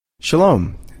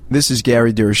Shalom. This is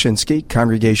Gary Durashinsky,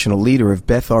 Congregational Leader of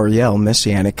Beth Ariel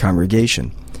Messianic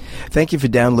Congregation. Thank you for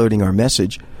downloading our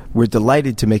message. We're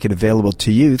delighted to make it available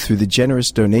to you through the generous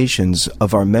donations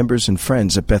of our members and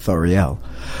friends at Beth Ariel.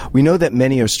 We know that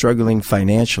many are struggling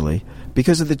financially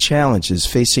because of the challenges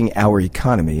facing our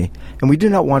economy, and we do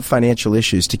not want financial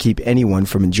issues to keep anyone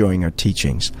from enjoying our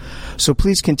teachings. So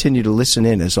please continue to listen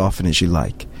in as often as you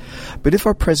like. But if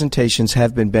our presentations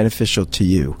have been beneficial to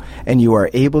you, and you are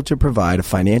able to provide a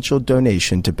financial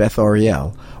donation to Beth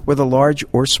Ariel, whether large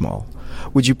or small,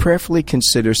 would you prayerfully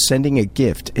consider sending a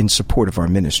gift in support of our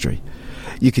ministry?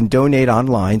 You can donate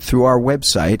online through our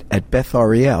website at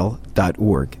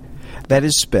bethariel.org. That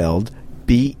is spelled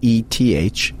BETHARIEL.org.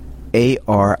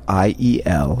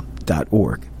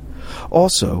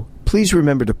 Also, please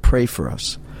remember to pray for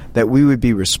us, that we would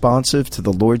be responsive to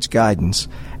the Lord's guidance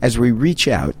as we reach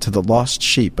out to the lost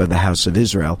sheep of the house of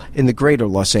Israel in the greater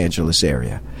Los Angeles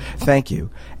area. Thank you,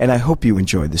 and I hope you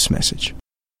enjoyed this message.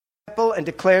 And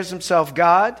declares himself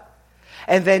God,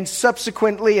 and then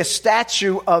subsequently a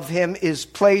statue of him is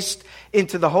placed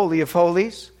into the Holy of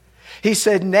Holies. He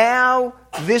said, now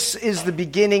this is the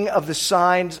beginning of the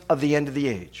signs of the end of the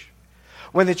age.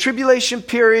 When the tribulation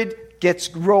period gets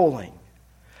rolling,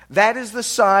 that is the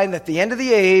sign that the end of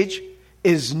the age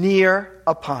is near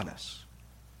upon us.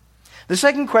 The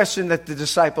second question that the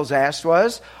disciples asked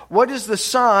was, what is the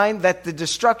sign that the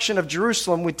destruction of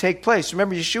Jerusalem would take place?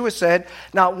 Remember, Yeshua said,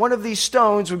 not one of these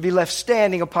stones would be left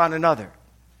standing upon another.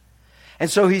 And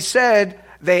so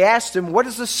they asked him, what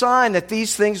is the sign that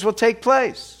these things will take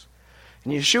place?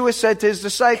 And Yeshua said to his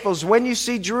disciples, when you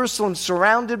see Jerusalem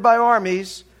surrounded by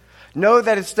armies, know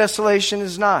that its desolation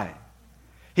is nigh.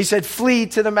 He said, flee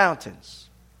to the mountains.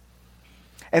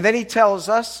 And then he tells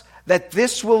us that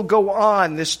this will go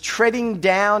on, this treading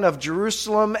down of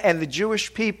Jerusalem and the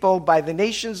Jewish people by the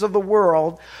nations of the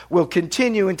world will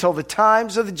continue until the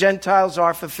times of the Gentiles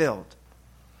are fulfilled.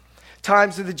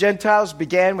 Times of the Gentiles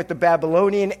began with the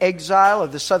Babylonian exile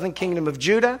of the southern kingdom of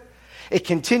Judah. It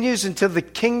continues until the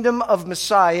kingdom of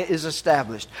Messiah is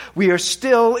established. We are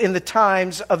still in the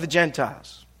times of the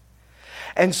Gentiles.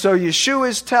 And so Yeshua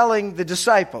is telling the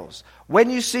disciples, when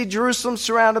you see Jerusalem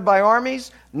surrounded by armies,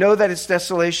 know that its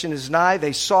desolation is nigh.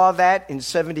 They saw that in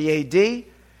 70 AD,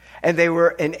 and they were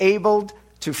enabled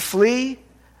to flee.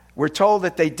 We're told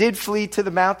that they did flee to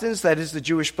the mountains, that is the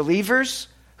Jewish believers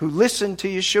who listened to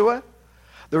Yeshua.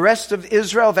 The rest of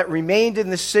Israel that remained in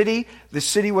the city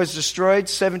was destroyed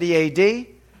 70 AD.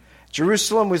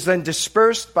 Jerusalem was then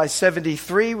dispersed by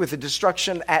 73 with the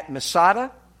destruction at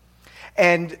Masada.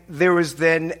 And there was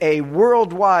then a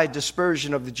worldwide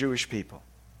dispersion of the Jewish people.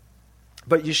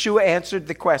 But Yeshua answered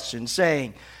the question,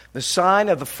 saying, the sign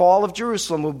of the fall of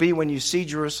Jerusalem will be when you see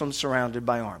Jerusalem surrounded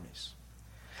by armies.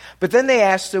 But then they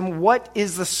asked him, what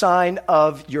is the sign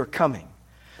of your coming?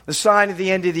 The sign of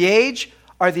the end of the age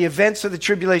are the events of the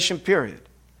tribulation period.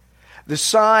 The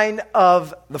sign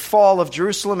of the fall of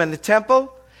Jerusalem and the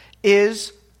temple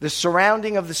is the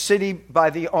surrounding of the city by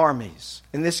the armies.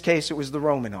 In this case, it was the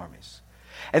Roman armies.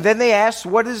 And then they asked,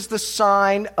 what is the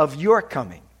sign of your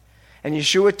coming? And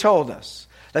Yeshua told us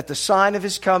that the sign of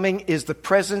his coming is the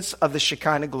presence of the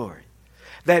Shekinah glory,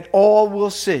 that all will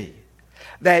see,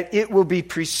 that it will be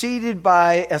preceded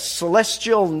by a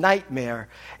celestial nightmare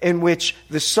in which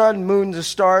the sun, moon, the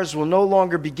stars will no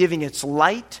longer be giving its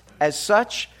light as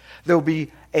such. There will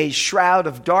be a shroud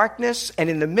of darkness, and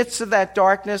in the midst of that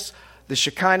darkness, the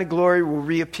Shekinah glory will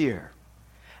reappear.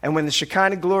 And when the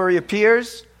Shekinah glory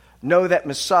appears, know that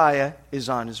Messiah is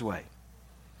on his way.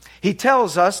 He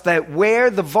tells us that where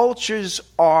the vultures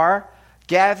are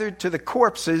gathered to the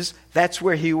corpses, that's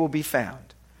where he will be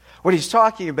found. What he's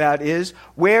talking about is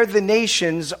where the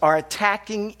nations are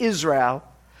attacking Israel,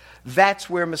 that's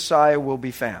where Messiah will be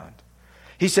found.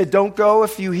 He said, don't go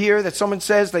if you hear that someone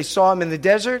says they saw him in the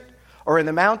desert or in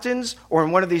the mountains or in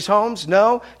one of these homes.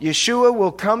 No, Yeshua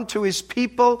will come to his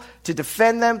people to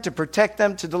defend them, to protect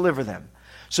them, to deliver them.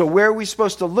 So where are we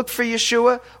supposed to look for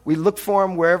Yeshua? We look for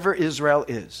him wherever Israel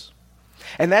is.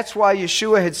 And that's why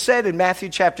Yeshua had said in Matthew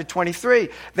chapter 23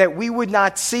 that we would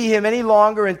not see him any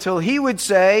longer until he would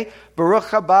say, Baruch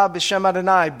haba b'shem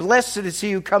Adonai, blessed is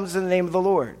he who comes in the name of the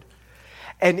Lord.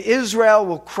 And Israel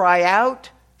will cry out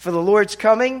for the Lord's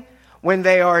coming when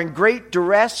they are in great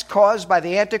duress caused by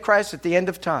the Antichrist at the end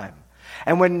of time.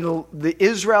 And when the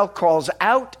Israel calls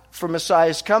out for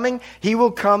Messiah's coming, he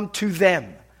will come to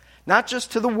them. Not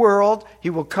just to the world,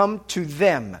 he will come to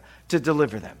them to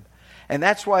deliver them. And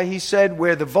that's why he said,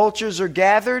 where the vultures are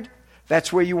gathered,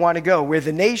 that's where you want to go. Where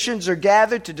the nations are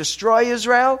gathered to destroy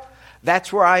Israel,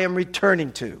 that's where I am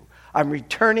returning to. I'm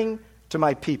returning to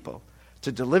my people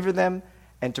to deliver them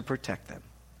and to protect them.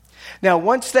 Now,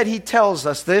 once that he tells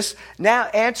us this, now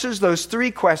answers those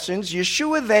three questions,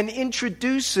 Yeshua then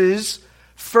introduces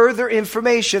further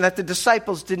information that the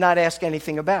disciples did not ask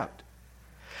anything about.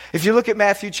 If you look at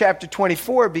Matthew chapter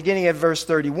 24, beginning at verse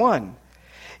 31,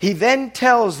 he then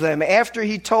tells them, after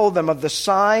he told them of the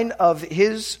sign of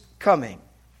his coming.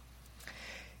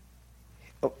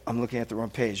 Oh, I'm looking at the wrong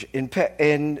page.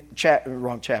 Wrong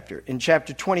chapter. In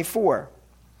chapter 24,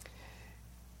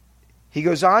 he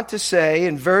goes on to say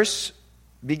in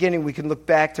beginning, we can look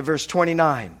back to verse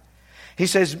 29. He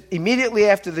says, immediately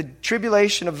after the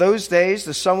tribulation of those days,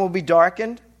 the sun will be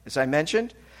darkened, as I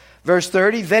mentioned. Verse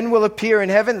 30, then will appear in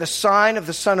heaven the sign of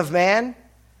the Son of Man.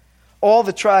 All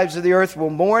the tribes of the earth will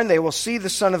mourn. They will see the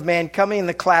Son of Man coming in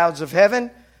the clouds of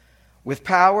heaven with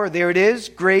power. There it is,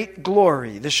 great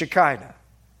glory, the Shekinah.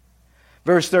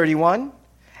 Verse 31,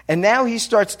 and now he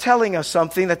starts telling us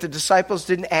something that the disciples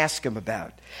didn't ask him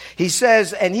about. He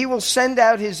says, and he will send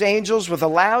out his angels with a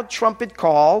loud trumpet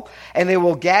call, and they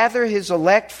will gather his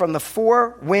elect from the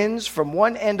four winds, from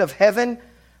one end of heaven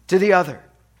to the other.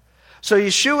 So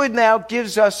Yeshua now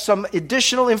gives us some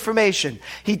additional information.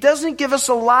 He doesn't give us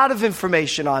a lot of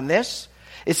information on this.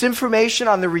 It's information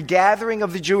on the regathering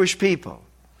of the Jewish people.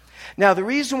 Now, the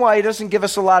reason why he doesn't give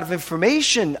us a lot of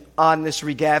information on this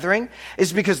regathering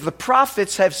is because the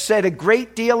prophets have said a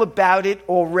great deal about it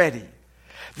already.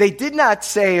 They did not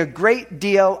say a great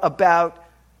deal about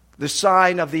the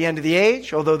sign of the end of the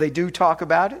age, although they do talk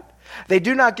about it. They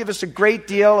do not give us a great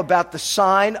deal about the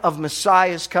sign of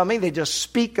Messiah's coming. They just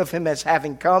speak of him as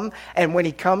having come, and when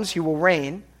he comes, he will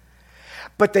reign.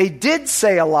 But they did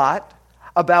say a lot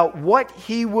about what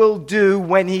he will do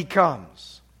when he comes.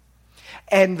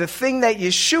 And the thing that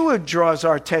Yeshua draws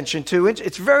our attention to,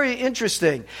 it's very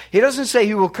interesting. He doesn't say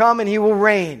he will come and he will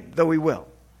reign, though he will.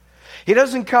 He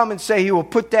doesn't come and say he will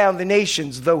put down the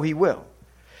nations, though he will.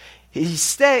 He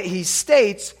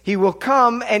states he will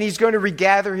come and he's going to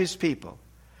regather his people.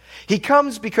 He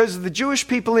comes because the Jewish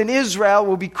people in Israel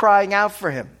will be crying out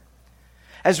for him.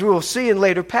 As we will see in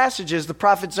later passages, the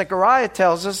prophet Zechariah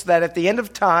tells us that at the end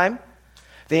of time,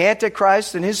 the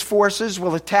Antichrist and his forces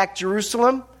will attack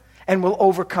Jerusalem and will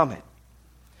overcome it.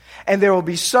 And there will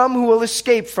be some who will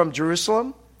escape from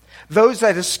Jerusalem. Those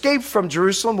that escape from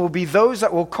Jerusalem will be those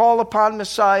that will call upon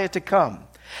Messiah to come,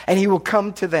 and he will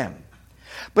come to them.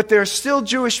 But there are still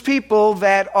Jewish people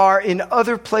that are in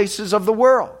other places of the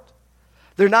world.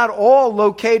 They're not all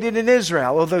located in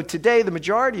Israel, although today the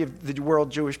majority of the world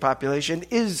Jewish population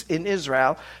is in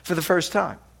Israel for the first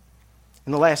time.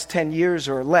 In the last 10 years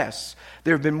or less,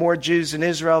 there have been more Jews in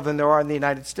Israel than there are in the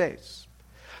United States.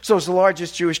 So it's the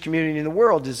largest Jewish community in the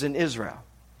world is in Israel.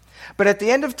 But at the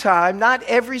end of time, not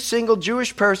every single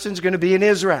Jewish person is going to be in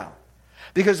Israel.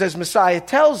 Because as Messiah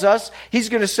tells us, he's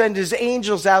going to send his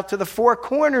angels out to the four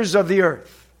corners of the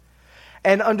earth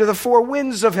and under the four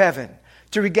winds of heaven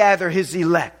to regather his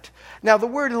elect. Now, the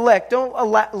word elect, don't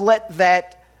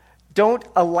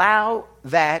allow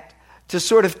that to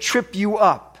sort of trip you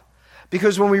up.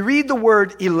 Because when we read the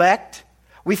word elect,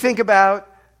 we think about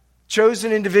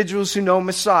chosen individuals who know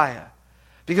Messiah.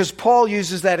 Because Paul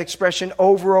uses that expression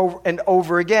over and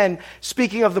over again,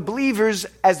 speaking of the believers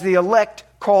as the elect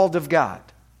called of God.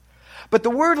 But the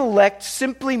word elect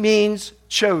simply means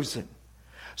chosen.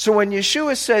 So when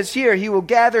Yeshua says here, he will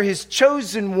gather his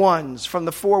chosen ones from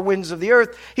the four winds of the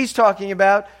earth, he's talking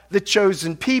about the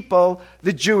chosen people,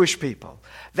 the Jewish people.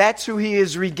 That's who he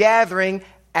is regathering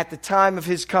at the time of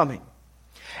his coming.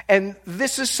 And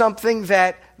this is something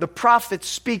that the prophets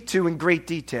speak to in great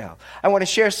detail. I want to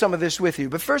share some of this with you.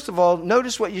 But first of all,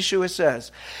 notice what Yeshua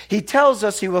says. He tells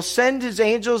us he will send his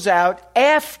angels out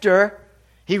after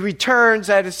he returns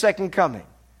at his second coming.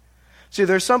 See,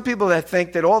 there are some people that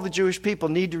think that all the Jewish people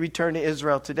need to return to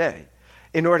Israel today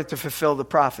in order to fulfill the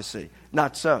prophecy.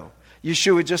 Not so.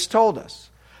 Yeshua just told us.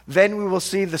 Then we will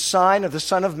see the sign of the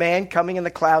Son of Man coming in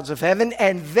the clouds of heaven,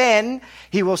 and then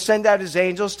he will send out his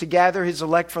angels to gather his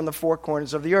elect from the four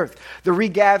corners of the earth. The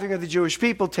regathering of the Jewish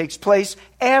people takes place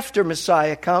after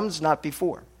Messiah comes, not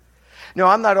before. Now,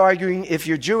 I'm not arguing if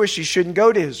you're Jewish, you shouldn't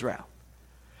go to Israel.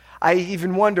 I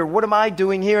even wonder, what am I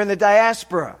doing here in the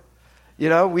diaspora? You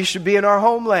know, we should be in our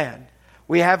homeland.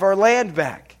 We have our land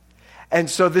back. And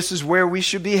so this is where we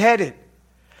should be headed.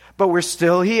 But we're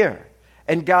still here.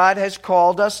 And God has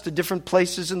called us to different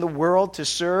places in the world to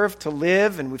serve, to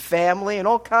live, and with family, and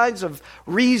all kinds of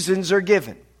reasons are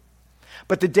given.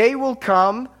 But the day will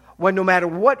come when no matter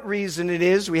what reason it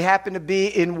is, we happen to be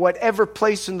in whatever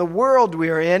place in the world we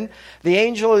are in, the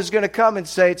angel is going to come and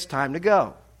say, it's time to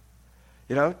go.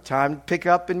 Time to pick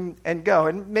up and go.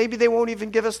 And maybe they won't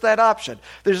even give us that option.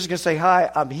 They're just going to say,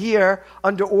 hi, I'm here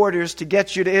under orders to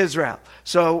get you to Israel.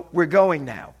 So we're going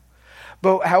now.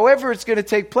 But however it's going to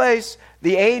take place,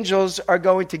 the angels are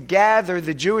going to gather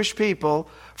the Jewish people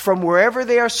from wherever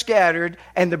they are scattered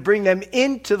and to bring them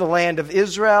into the land of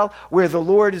Israel, where the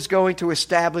Lord is going to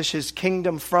establish his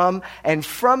kingdom from, and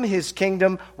from his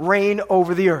kingdom reign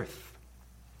over the earth.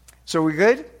 So we're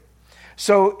good?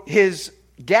 So his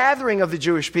gathering of the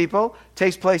Jewish people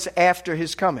takes place after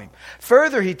his coming.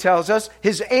 Further, he tells us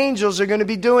his angels are going to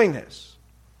be doing this.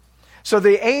 So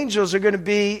the angels are going to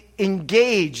be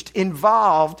engaged,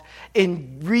 involved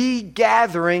in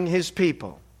regathering his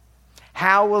people.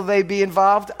 How will they be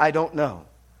involved? I don't know.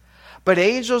 But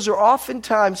angels are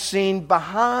oftentimes seen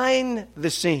behind the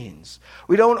scenes.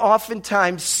 We don't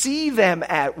oftentimes see them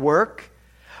at work,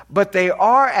 but they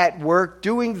are at work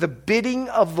doing the bidding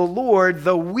of the Lord,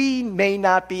 though we may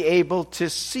not be able to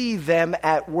see them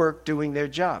at work doing their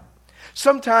job.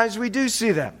 Sometimes we do see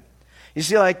them. You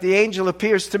see, like the angel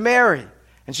appears to Mary,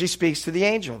 and she speaks to the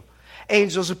angel.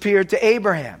 Angels appeared to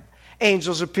Abraham.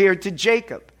 Angels appeared to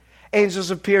Jacob. Angels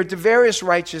appeared to various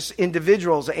righteous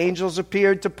individuals. Angels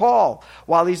appeared to Paul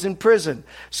while he's in prison.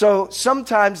 So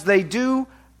sometimes they do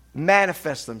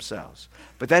manifest themselves,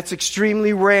 but that's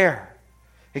extremely rare.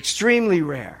 Extremely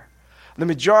rare. The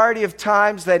majority of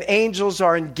times that angels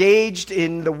are engaged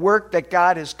in the work that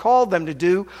God has called them to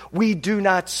do, we do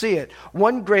not see it.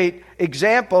 One great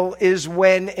example is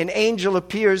when an angel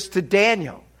appears to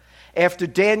Daniel. After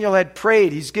Daniel had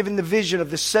prayed, he's given the vision of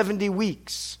the 70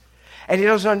 weeks. And he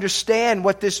doesn't understand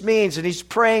what this means, and he's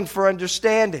praying for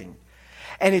understanding.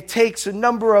 And it takes a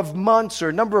number of months or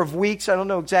a number of weeks, I don't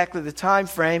know exactly the time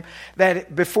frame,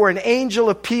 that before an angel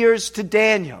appears to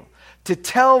Daniel to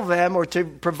tell them or to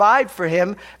provide for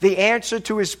him the answer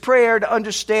to his prayer to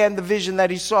understand the vision that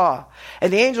he saw.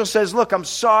 And the angel says, look, I'm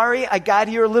sorry I got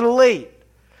here a little late,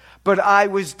 but I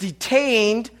was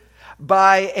detained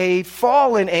by a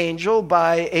fallen angel,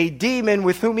 by a demon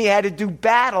with whom he had to do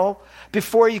battle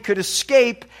before he could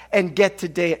escape and get to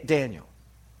Daniel.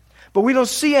 But we don't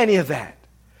see any of that.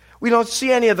 We don't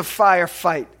see any of the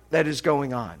firefight that is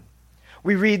going on.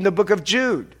 We read in the book of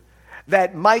Jude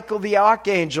that Michael the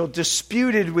archangel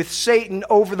disputed with Satan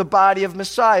over the body of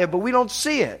Messiah, but we don't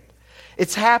see it.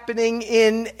 It's happening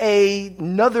in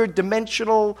another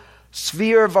dimensional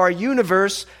sphere of our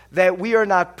universe that we are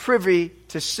not privy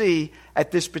to see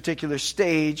at this particular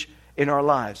stage in our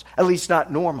lives, at least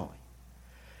not normally.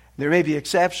 There may be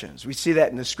exceptions. We see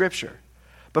that in the scripture.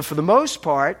 But for the most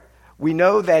part, we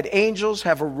know that angels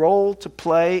have a role to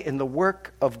play in the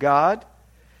work of God.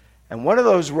 And one of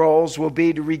those roles will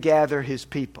be to regather his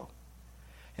people.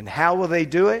 And how will they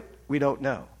do it? We don't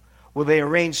know. Will they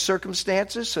arrange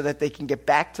circumstances so that they can get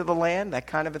back to the land, that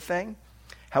kind of a thing?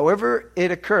 However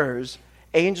it occurs,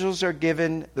 angels are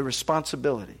given the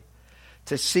responsibility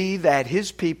to see that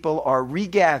his people are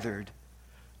regathered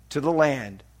to the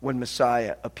land when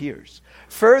Messiah appears.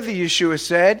 Further, Yeshua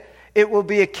said, it will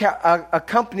be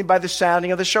accompanied by the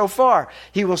sounding of the shofar.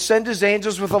 He will send his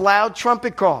angels with a loud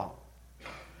trumpet call.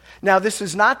 Now, this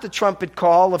is not the trumpet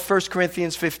call of 1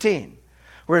 Corinthians 15,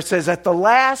 where it says, at the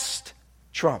last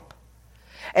trump.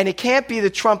 And it can't be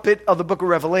the trumpet of the book of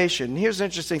Revelation. And here's an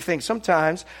interesting thing.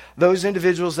 Sometimes those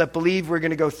individuals that believe we're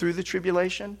going to go through the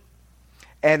tribulation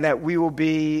and that we will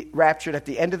be raptured at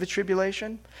the end of the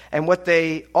tribulation, and what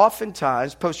they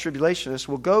oftentimes, post-tribulationists,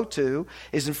 will go to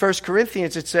is in 1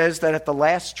 Corinthians it says that at the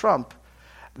last trump,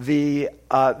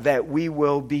 that we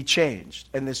will be changed,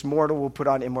 and this mortal will put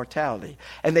on immortality.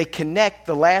 And they connect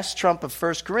the last trump of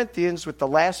 1 Corinthians with the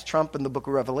last trump in the book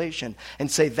of Revelation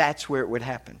and say that's where it would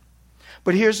happen.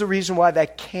 But here's the reason why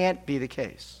that can't be the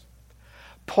case.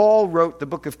 Paul wrote the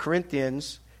book of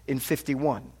Corinthians in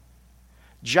 51.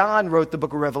 John wrote the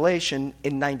book of Revelation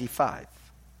in 95.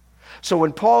 So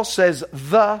when Paul says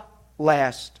the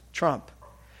last trump,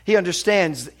 he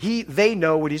understands, they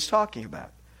know what he's talking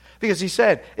about. Because he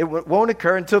said it won't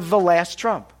occur until the last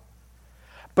trump.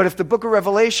 But if the book of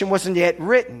Revelation wasn't yet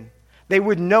written, they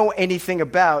wouldn't know anything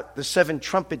about the 7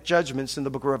 trumpet judgments in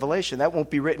the book of Revelation. That won't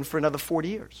be written for another 40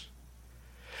 years.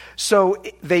 So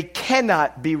they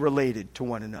cannot be related to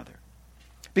one another.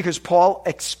 Because Paul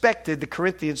expected the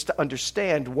Corinthians to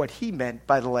understand what he meant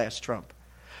by the last trump.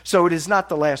 So it is not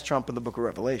the last trump in the book of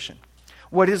Revelation.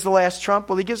 What is the last trump?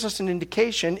 Well, he gives us an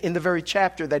indication in the very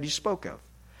chapter that he spoke of.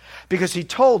 Because he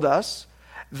told us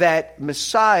that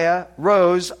Messiah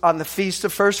rose on the Feast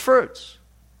of First Fruits.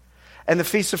 And the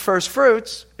Feast of First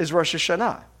Fruits is Rosh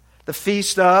Hashanah, the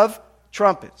Feast of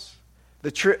Trumpets,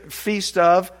 the Feast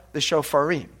of the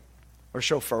Shofarim, or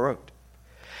Shofarot.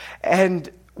 And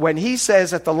when he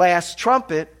says at the last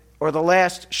trumpet or the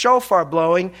last shofar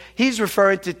blowing, he's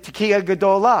referring to Tekiah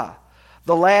Gedolah,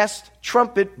 the last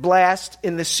trumpet blast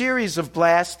in the series of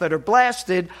blasts that are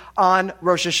blasted on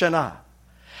Rosh Hashanah.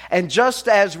 And just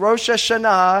as Rosh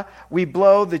Hashanah, we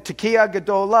blow the Tekiah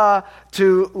Gedolah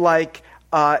to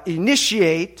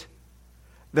initiate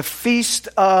the feast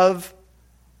of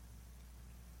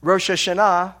Rosh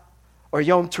Hashanah, or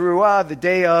Yom Teruah, the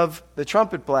day of the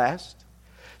trumpet blast.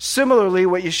 Similarly,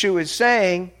 what Yeshua is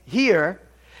saying here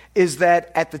is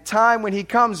that at the time when he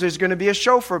comes, there's going to be a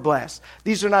shofar blast.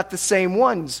 These are not the same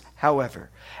ones, however.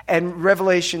 And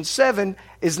Revelation 7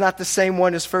 is not the same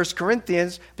one as 1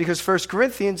 Corinthians, because 1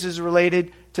 Corinthians is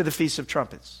related to the Feast of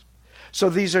Trumpets. So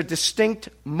these are distinct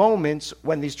moments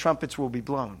when these trumpets will be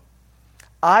blown.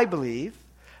 I believe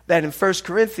that in 1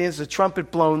 Corinthians, the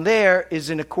trumpet blown there is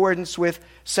in accordance with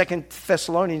 2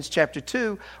 Thessalonians chapter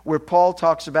 2, where Paul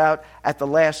talks about at the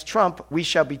last trump, we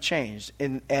shall be changed,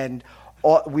 and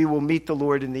we will meet the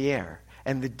Lord in the air.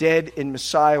 And the dead in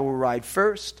Messiah will ride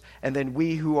first, and then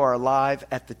we who are alive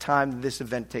at the time that this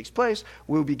event takes place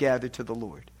will be gathered to the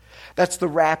Lord. That's the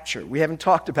rapture. We haven't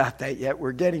talked about that yet.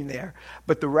 We're getting there.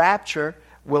 But the rapture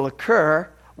will occur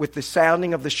with the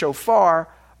sounding of the shofar,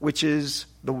 which is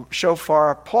the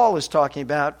shofar Paul is talking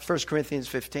about, 1 Corinthians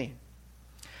 15.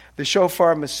 The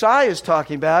shofar Messiah is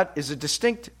talking about is a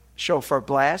distinct shofar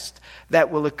blast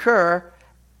that will occur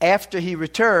after he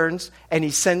returns and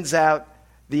he sends out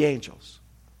the angels.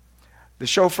 The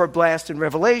shofar blast in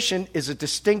Revelation is a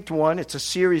distinct one. It's a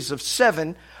series of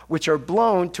 7 which are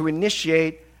blown to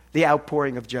initiate the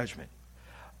outpouring of judgment.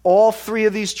 All 3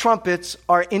 of these trumpets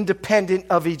are independent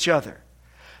of each other.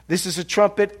 This is a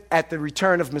trumpet at the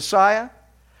return of Messiah.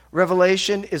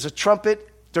 Revelation is a trumpet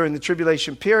during the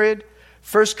tribulation period.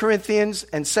 1 Corinthians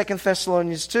and 2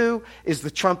 Thessalonians 2 is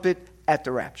the trumpet at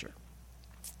the rapture.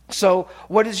 So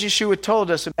what has Yeshua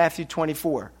told us in Matthew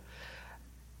 24?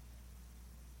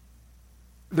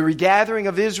 The regathering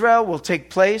of Israel will take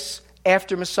place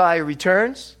after Messiah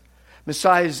returns.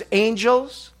 Messiah's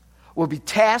angels will be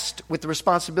tasked with the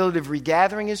responsibility of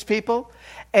regathering his people.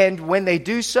 And when they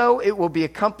do so, it will be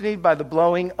accompanied by the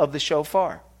blowing of the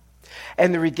shofar.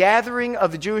 And the regathering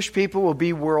of the Jewish people will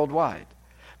be worldwide,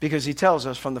 because he tells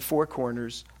us from the 4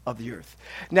 corners of the earth.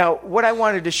 Now, what I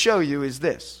wanted to show you is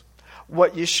this.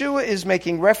 What Yeshua is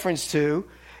making reference to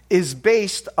is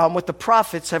based on what the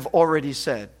prophets have already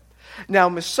said. Now,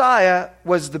 Messiah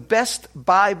was the best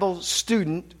Bible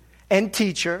student and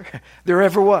teacher there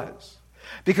ever was.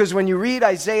 Because when you read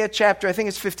Isaiah chapter, I think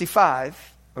it's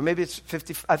 55, or maybe it's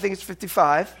 50, I think it's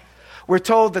 55, we're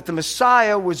told that the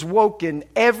Messiah was woken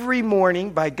every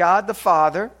morning by God the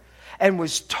Father and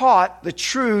was taught the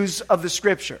truths of the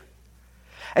Scripture.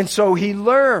 And so he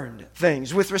learned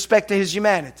things with respect to his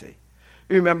humanity.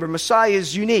 Remember, Messiah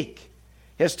is unique.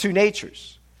 He has 2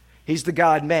 natures. He's the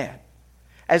God-man.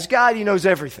 As God, he knows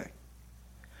everything.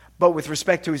 But with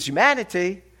respect to his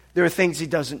humanity, there are things he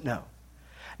doesn't know.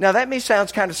 Now, that may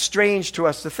sound kind of strange to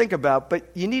us to think about,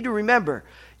 but you need to remember,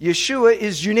 Yeshua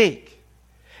is unique.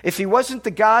 If he wasn't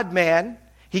the God-man,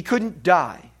 he couldn't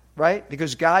die, right?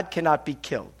 Because God cannot be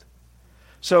killed.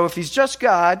 So if he's just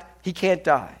God, he can't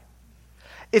die.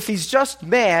 If he's just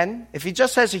man, if he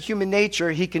just has a human nature,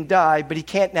 he can die, but he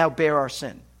can't now bear our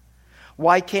sin.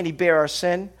 Why can't he bear our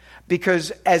sin?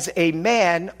 Because as a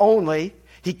man only,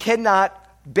 he cannot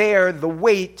bear the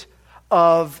weight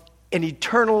of an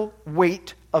eternal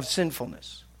weight of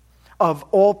sinfulness of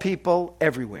all people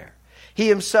everywhere. He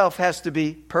himself has to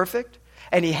be perfect,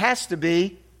 and he has to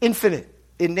be infinite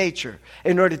in nature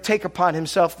in order to take upon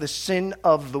himself the sin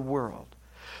of the world.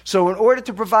 So in order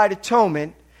to provide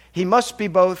atonement, he must be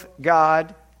both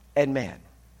God and man.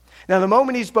 Now, the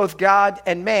moment he's both God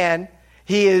and man,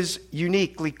 he is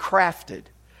uniquely crafted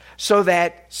so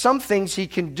that some things he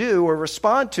can do or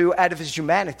respond to out of his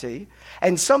humanity,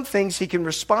 and some things he can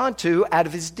respond to out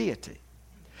of his deity.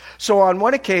 So on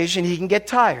one occasion, he can get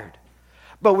tired.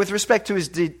 But with respect to his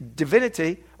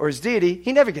divinity or his deity,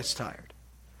 he never gets tired.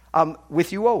 I'm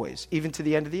with you always, even to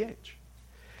the end of the age.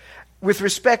 With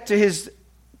respect to his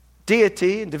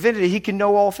deity and divinity, he can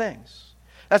know all things.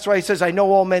 That's why he says, I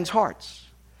know all men's hearts.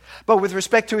 But with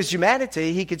respect to his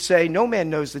humanity, he could say, no man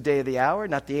knows the day or the hour,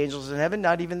 not the angels in heaven,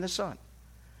 not even the Son.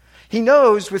 He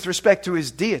knows with respect to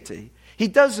his deity. He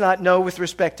does not know with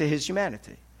respect to his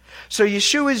humanity. So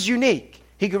Yeshua is unique.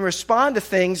 He can respond to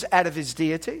things out of his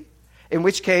deity, in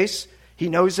which case he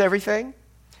knows everything.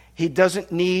 He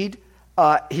doesn't need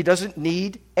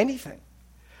anything.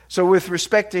 So with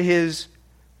respect to his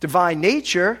divine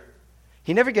nature,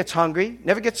 he never gets hungry,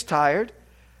 never gets tired,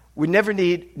 would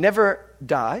never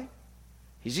die.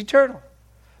 He's eternal.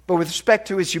 But with respect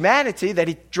to his humanity that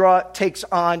he takes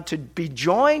on to be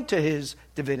joined to his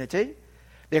divinity,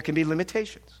 there can be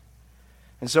limitations.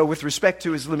 And so with respect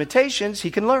to his limitations,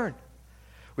 he can learn.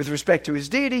 With respect to his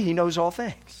deity, he knows all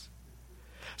things.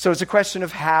 So it's a question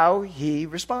of how he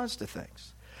responds to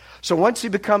things. So once he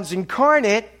becomes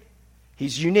incarnate,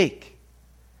 he's unique,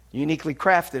 uniquely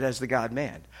crafted as the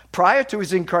God-man. Prior to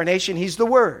his incarnation, he's the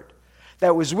Word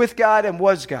that was with God and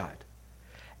was God.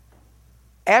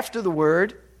 After the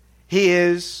Word, he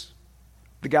is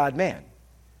the God-man.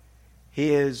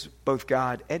 He is both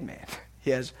God and man.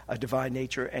 He has a divine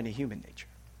nature and a human nature.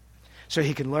 So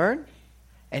he can learn,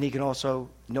 and he can also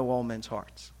know all men's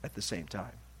hearts at the same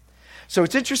time. So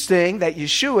it's interesting that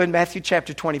Yeshua in Matthew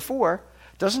chapter 24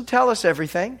 doesn't tell us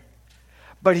everything,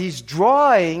 but he's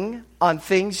drawing on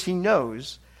things he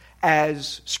knows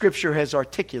as Scripture has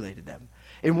articulated them.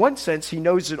 In one sense, he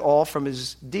knows it all from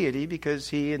his deity because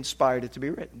he inspired it to be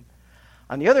written.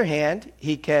 On the other hand,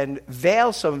 he can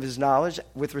veil some of his knowledge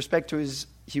with respect to his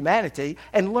humanity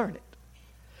and learn it.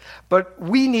 But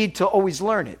we need to always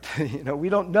learn it. We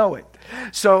don't know it.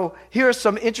 So here are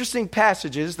some interesting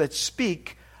passages that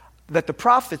the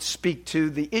prophets speak to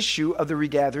the issue of the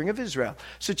regathering of Israel.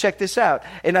 So check this out.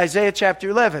 In Isaiah chapter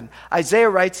 11, Isaiah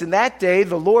writes, "In that day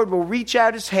the Lord will reach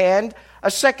out his hand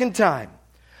a second time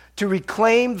to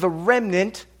reclaim the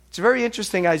remnant." It's very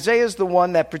interesting. Isaiah is the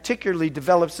one that particularly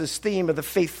develops this theme of the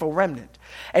faithful remnant.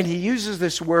 And he uses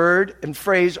this word and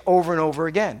phrase over and over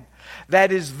again.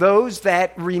 That is, those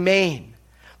that remain.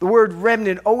 The word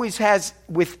remnant always has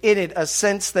within it a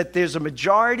sense that there's a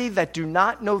majority that do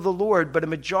not know the Lord, but a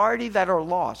majority that are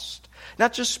lost.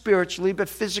 Not just spiritually, but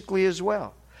physically as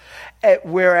well.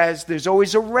 Whereas there's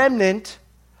always a remnant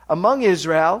among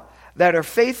Israel that are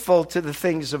faithful to the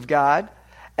things of God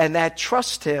and that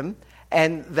trust him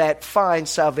and that find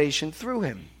salvation through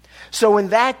him. So in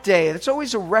that day, it's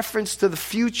always a reference to the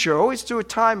future, always to a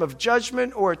time of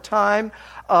judgment or a time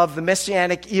of the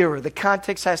Messianic era. The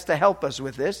context has to help us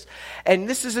with this. And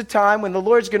this is a time when the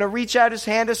Lord's going to reach out his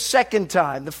hand a second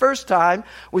time. The first time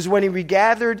was when he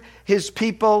regathered his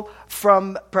people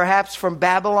perhaps from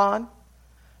Babylon.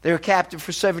 They were captive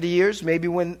for 70 years, maybe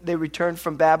when they returned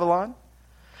from Babylon.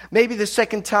 Maybe the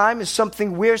second time is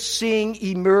something we're seeing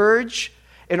emerge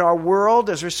in our world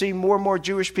as we're seeing more and more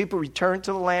Jewish people return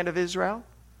to the land of Israel.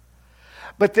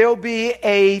 But there'll be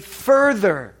a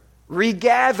further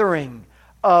regathering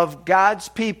of God's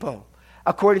people,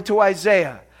 according to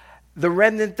Isaiah, the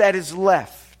remnant that is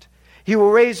left. He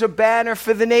will raise a banner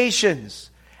for the nations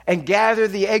and gather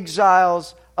the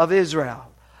exiles of Israel.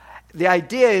 The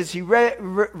idea is he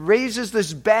raises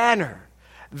this banner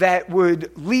that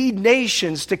would lead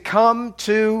nations to come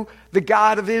to the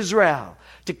God of Israel,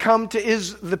 to come to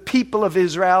the people of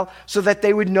Israel so that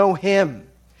they would know him.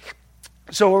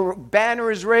 So a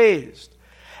banner is raised,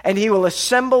 and he will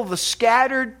assemble the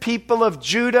scattered people of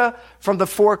Judah from the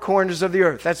four corners of the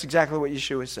earth. That's exactly what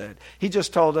Yeshua said. He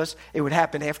just told us it would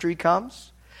happen after he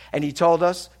comes, and he told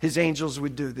us his angels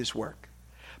would do this work.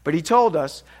 But he told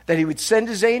us that he would send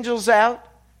his angels out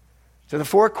to the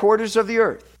four quarters of the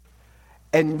earth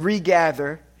and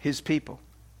regather his people.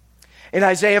 In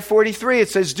Isaiah 43, it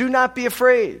says, "Do not be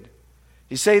afraid."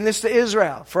 He's saying this to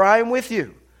Israel. "For I am with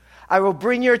you. I will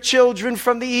bring your children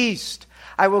from the east.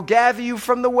 I will gather you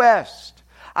from the west.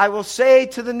 I will say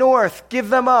to the north, give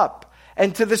them up.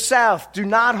 And to the south, do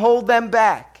not hold them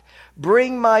back.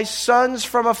 Bring my sons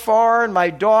from afar and my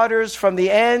daughters from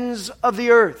the ends of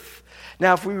the earth."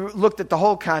 Now, if we looked at the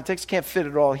whole context, can't fit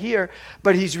it all here,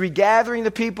 but he's regathering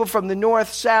the people from the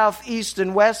north, south, east,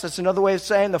 and west. That's another way of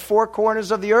saying the four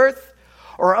corners of the earth,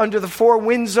 or under the four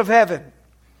winds of heaven.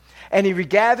 And he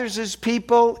regathers his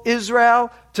people, Israel,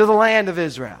 to the land of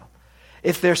Israel.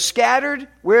 If they're scattered,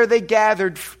 where are they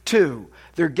gathered to?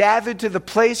 They're gathered to the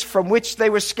place from which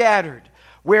they were scattered.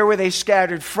 Where were they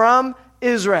scattered from?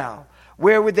 Israel.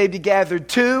 Where would they be gathered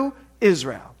to?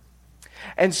 Israel.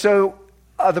 And so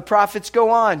the prophets go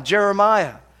on.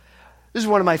 Jeremiah. This is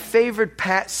one of my favorite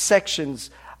sections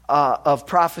of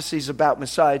prophecies about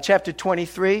Messiah. Chapter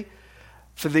 23.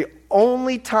 For the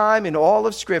only time in all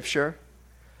of Scripture,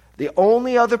 the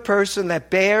only other person that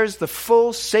bears the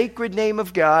full sacred name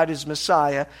of God is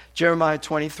Messiah, Jeremiah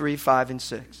 23, 5 and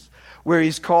 6, where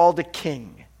he's called a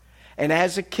king. And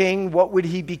as a king, what would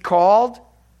he be called?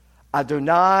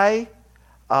 Adonai,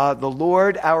 the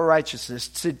Lord, our righteousness,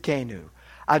 Tzidkenu.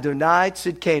 Adonai,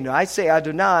 Tzidkenu. I say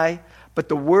Adonai, but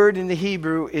the word in the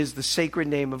Hebrew is the sacred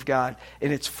name of God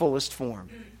in its fullest form.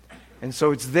 And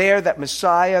so it's there that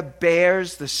Messiah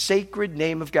bears the sacred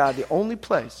name of God, the only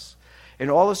place in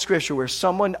all of Scripture where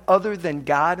someone other than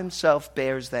God himself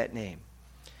bears that name.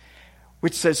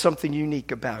 which says something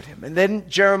unique about him. And then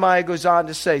Jeremiah goes on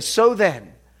to say, so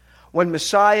then, when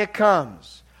Messiah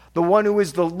comes, the one who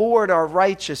is the Lord our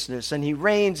righteousness, and he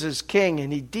reigns as king,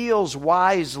 and he deals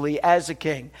wisely as a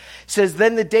king. It says,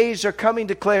 then the days are coming,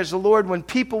 declares the Lord, when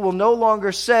people will no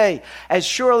longer say, as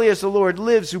surely as the Lord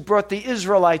lives, who brought the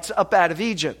Israelites up out of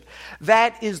Egypt.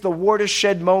 That is the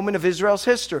watershed moment of Israel's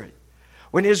history.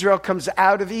 When Israel comes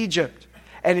out of Egypt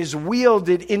and is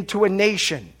wielded into a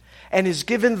nation and is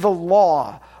given the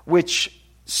law which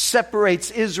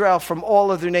separates Israel from all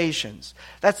other nations.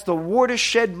 That's the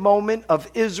watershed moment of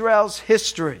Israel's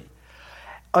history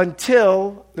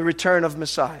until the return of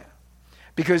Messiah.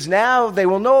 Because now they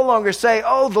will no longer say,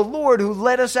 oh, the Lord who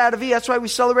led us out of Egypt. That's why we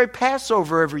celebrate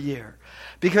Passover every year.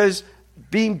 Because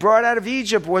being brought out of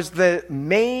Egypt was the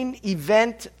main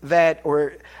event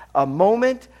or a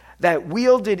moment that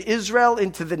wielded Israel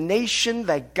into the nation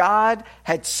that God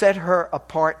had set her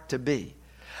apart to be.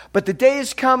 But the day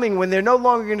is coming when they're no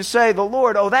longer going to say, the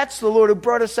Lord, oh, that's the Lord who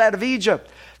brought us out of Egypt.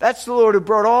 That's the Lord who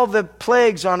brought all the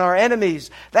plagues on our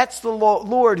enemies. That's the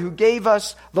Lord who gave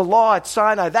us the law at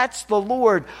Sinai. That's the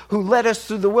Lord who led us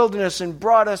through the wilderness and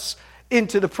brought us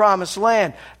into the promised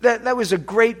land. That was a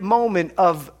great moment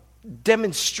of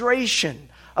demonstration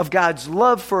of God's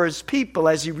love for his people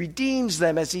as he redeems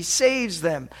them, as he saves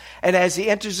them, and as he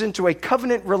enters into a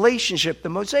covenant relationship. The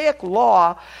Mosaic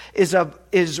law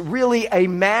is really a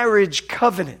marriage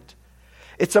covenant.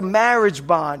 It's a marriage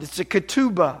bond. It's a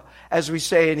ketubah, as we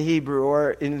say in Hebrew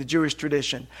or in the Jewish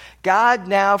tradition. God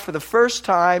now, for the first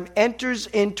time, enters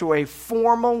into a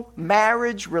formal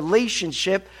marriage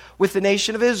relationship with the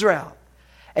nation of Israel.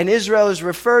 And Israel is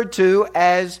referred to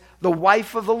as the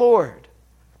wife of the Lord.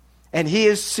 And he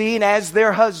is seen as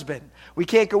their husband. We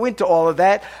can't go into all of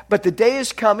that, but the day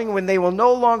is coming when they will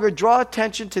no longer draw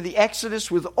attention to the Exodus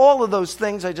with all of those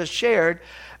things I just shared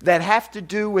that have to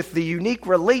do with the unique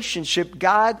relationship,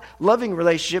 loving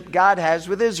relationship God has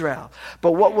with Israel.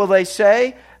 But what will they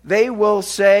say? They will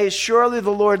say, surely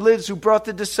the Lord lives who brought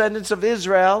the descendants of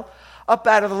Israel up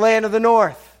out of the land of the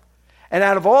north and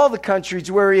out of all the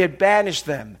countries where he had banished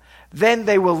them. Then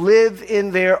they will live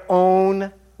in their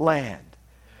own land.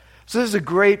 So this is a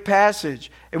great passage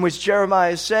in which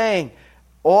Jeremiah is saying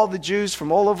all the Jews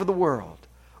from all over the world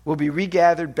will be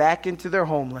regathered back into their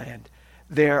homeland,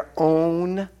 their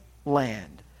own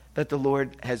land that the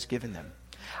Lord has given them.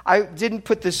 I didn't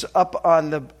put this up on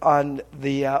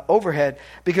the overhead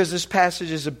because this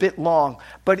passage is a bit long,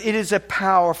 but it is a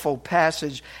powerful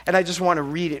passage, and I just want to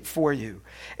read it for you.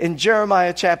 In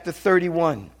Jeremiah chapter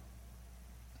 31,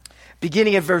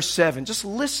 beginning at verse 7. Just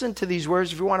listen to these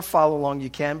words. If you want to follow along, you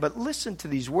can, but listen to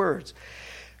these words.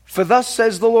 For thus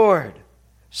says the Lord,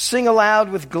 sing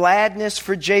aloud with gladness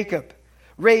for Jacob.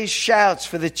 Raise shouts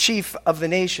for the chief of the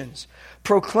nations.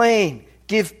 Proclaim,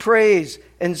 give praise,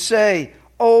 and say,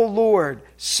 O Lord,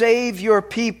 save your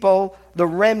people, the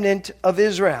remnant of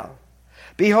Israel.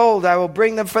 Behold, I will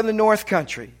bring them from the north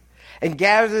country and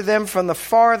gather them from the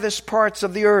farthest parts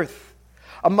of the earth.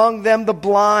 Among them the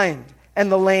blind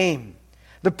and the lame,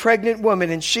 the pregnant woman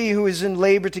and she who is in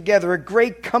labor together, a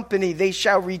great company, they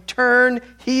shall return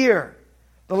here,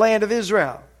 the land of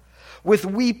Israel. With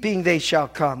weeping they shall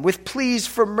come. With pleas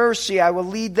for mercy I will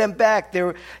lead them back.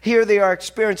 Here they are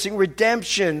experiencing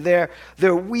redemption. They're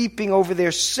weeping over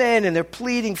their sin and they're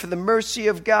pleading for the mercy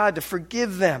of God to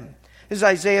forgive them. This is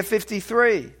Isaiah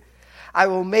 53. I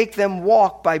will make them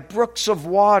walk by brooks of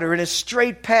water in a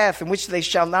straight path in which they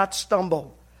shall not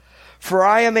stumble. For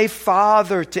I am a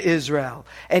father to Israel,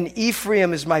 and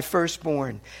Ephraim is my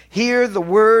firstborn. Hear the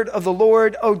word of the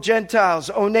Lord, O Gentiles,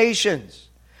 O nations.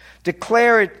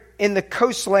 Declare it in the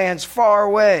coastlands far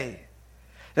away.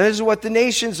 And this is what the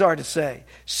nations are to say.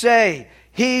 Say,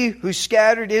 he who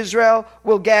scattered Israel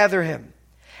will gather him,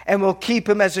 and will keep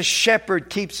him as a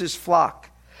shepherd keeps his flock.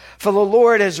 For the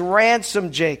Lord has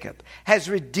ransomed Jacob, has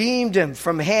redeemed him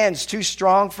from hands too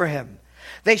strong for him.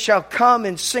 They shall come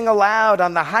and sing aloud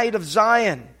on the height of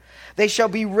Zion. They shall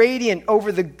be radiant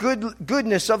over the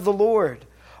goodness of the Lord,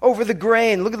 over the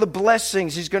grain. Look at the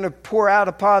blessings he's going to pour out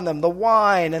upon them, the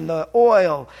wine and the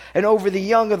oil, and over the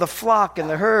young of the flock and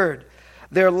the herd.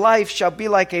 Their life shall be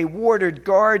like a watered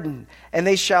garden, and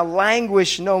they shall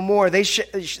languish no more.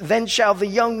 Then shall the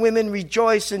young women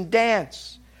rejoice and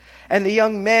dance, and the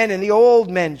young men and the old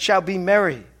men shall be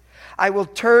merry. I will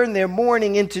turn their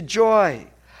mourning into joy.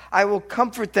 I will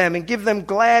comfort them and give them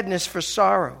gladness for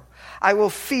sorrow. I will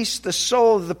feast the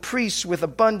soul of the priests with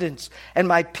abundance, and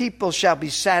my people shall be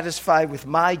satisfied with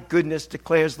my goodness,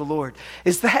 declares the Lord.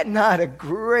 Is that not a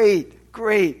great,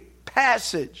 great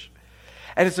passage?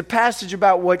 And it's a passage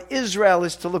about what Israel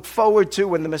is to look forward to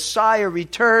when the Messiah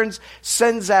returns,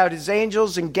 sends out his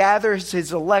angels, and gathers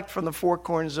his elect from the four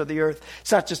corners of the earth.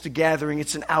 It's not just a gathering,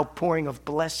 it's an outpouring of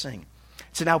blessing.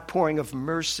 It's an outpouring of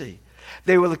mercy.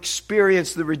 They will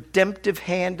experience the redemptive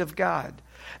hand of God.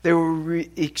 They will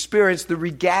experience the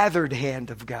regathered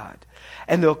hand of God.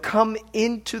 And they'll come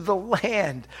into the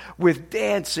land with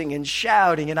dancing and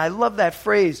shouting. And I love that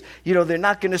phrase. They're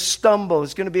not going to stumble.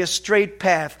 It's going to be a straight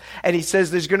path. And he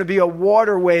says there's going to be a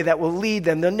waterway that will lead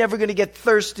them. They're never going to get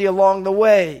thirsty along the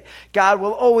way. God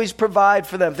will always provide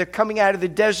for them. If they're coming out of the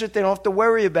desert, they don't have to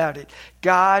worry about it.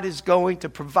 God is going to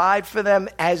provide for them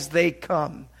as they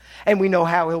come. And we know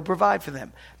how he'll provide for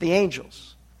them. The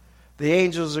angels. The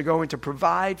angels are going to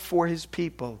provide for his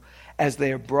people as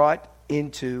they are brought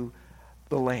into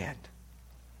the land.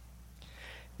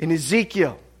 In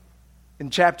Ezekiel, in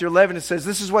chapter 11, it says,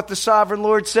 this is what the sovereign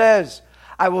Lord says.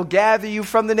 I will gather you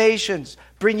from the nations,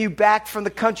 bring you back from the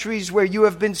countries where you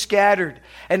have been scattered,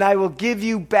 and I will give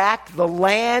you back the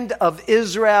land of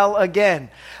Israel again.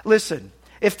 Listen,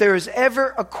 if there is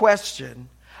ever a question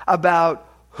about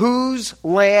whose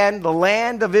land the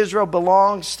land of Israel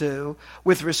belongs to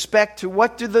with respect to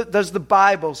what does the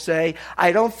Bible say,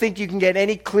 I don't think you can get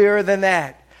any clearer than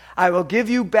that. I will give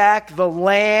you back the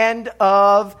land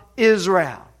of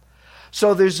Israel.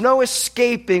 So there's no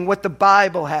escaping what the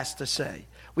Bible has to say.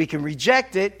 We can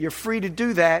reject it. You're free to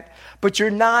do that. But you're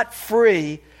not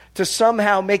free to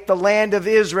somehow make the land of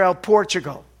Israel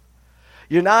Portugal.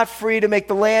 You're not free to make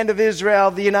the land of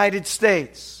Israel the United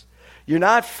States. You're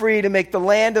not free to make the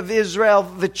land of Israel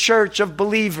the church of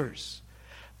believers.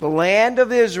 The land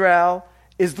of Israel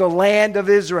is the land of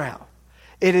Israel.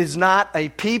 It is not a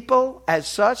people as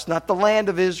such, not the land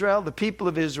of Israel. The people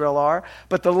of Israel are.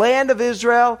 But the land of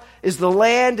Israel is the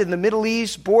land in the Middle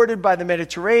East, bordered by the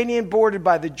Mediterranean, bordered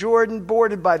by the Jordan,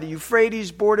 bordered by the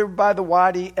Euphrates, bordered by the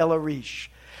Wadi El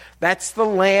Arish. That's the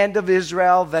land of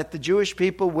Israel that the Jewish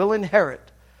people will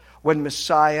inherit when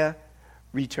Messiah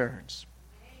returns.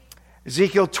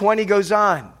 Ezekiel 20 goes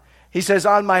on. He says,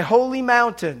 on my holy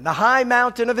mountain, the high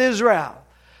mountain of Israel,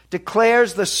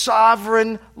 declares the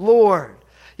sovereign Lord.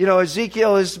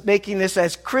 Ezekiel is making this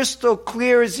as crystal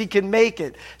clear as he can make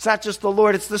it. It's not just the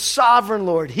Lord, it's the sovereign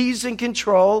Lord. He's in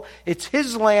control. It's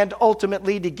his land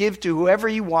ultimately to give to whoever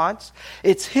he wants.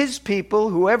 It's his people,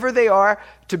 whoever they are,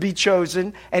 to be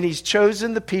chosen. And he's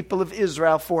chosen the people of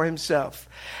Israel for himself.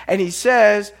 And he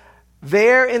says,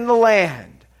 there in the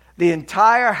land, the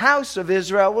entire house of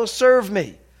Israel will serve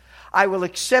me. I will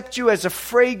accept you as a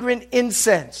fragrant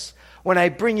incense when I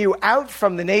bring you out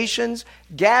from the nations,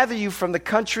 gather you from the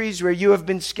countries where you have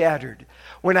been scattered.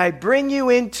 When I bring you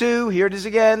into, here it is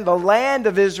again, the land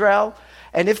of Israel.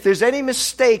 And if there's any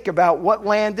mistake about what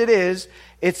land it is,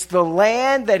 it's the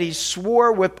land that he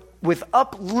swore with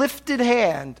uplifted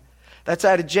hand, that's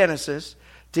out of Genesis,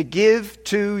 to give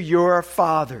to your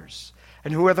fathers.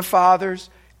 And who are the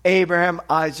fathers? Abraham,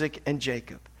 Isaac, and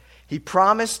Jacob. He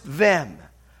promised them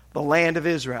the land of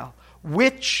Israel,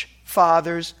 which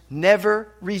fathers never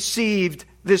received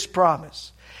this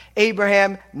promise.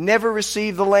 Abraham never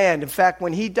received the land. In fact,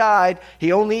 when he died,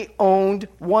 he only owned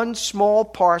one small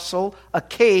parcel, a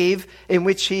cave in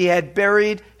which he had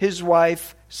buried his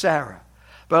wife, Sarah.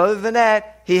 But other than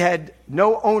that, he had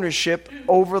no ownership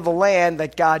over the land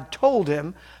that God told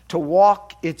him to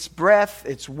walk its breadth,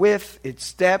 its width,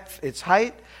 its depth, its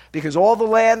height, because all the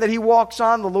land that he walks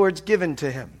on, the Lord's given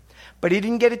to him. But he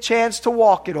didn't get a chance to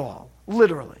walk it all,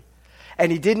 literally.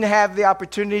 And he didn't have the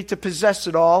opportunity to possess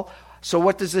it all. So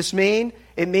what does this mean?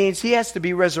 It means he has to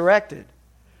be resurrected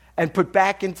and put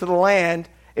back into the land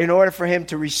in order for him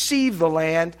to receive the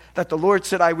land that the Lord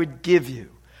said, I would give you.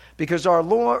 Because our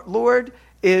Lord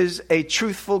is a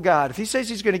truthful God. If he says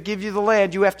he's going to give you the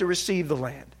land, you have to receive the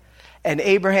land. And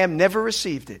Abraham never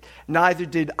received it. Neither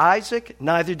did Isaac,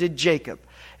 neither did Jacob.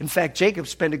 In fact, Jacob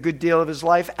spent a good deal of his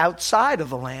life outside of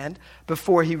the land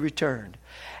before he returned.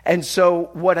 And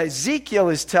so what Ezekiel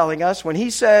is telling us, when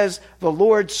he says the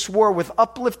Lord swore with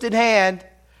uplifted hand,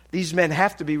 these men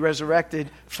have to be resurrected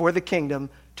for the kingdom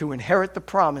to inherit the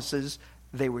promises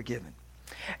they were given.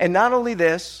 And not only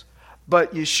this,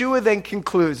 but Yeshua then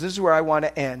concludes, this is where I want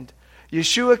to end.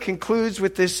 Yeshua concludes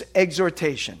with this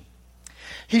exhortation.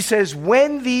 He says,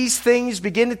 when these things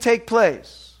begin to take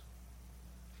place,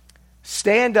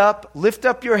 stand up, lift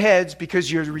up your heads,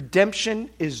 because your redemption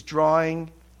is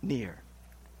drawing near.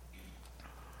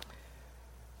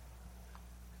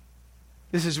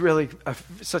 This is really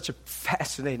such a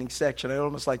fascinating section. I'd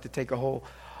almost like to take a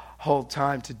whole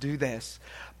time to do this.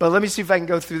 But let me see if I can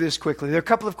go through this quickly. There are a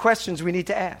couple of questions we need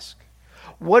to ask.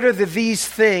 What are these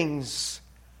things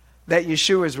that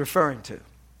Yeshua is referring to?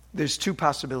 There's two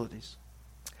possibilities.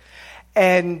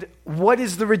 And what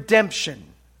is the redemption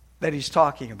that he's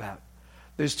talking about?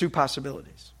 There's two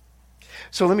possibilities.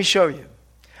 So let me show you.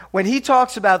 When he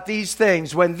talks about these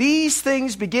things, when these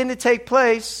things begin to take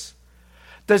place,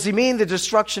 does he mean the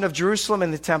destruction of Jerusalem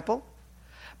and the temple?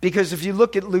 Because if you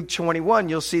look at Luke 21,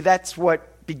 you'll see that's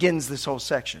what begins this whole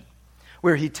section,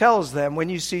 where he tells them, when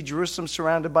you see Jerusalem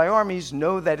surrounded by armies,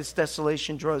 know that its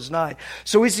desolation draws nigh.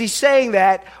 So is he saying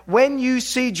that when you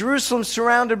see Jerusalem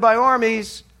surrounded by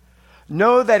armies,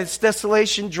 know that its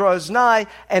desolation draws nigh,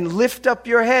 and lift up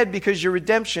your head because your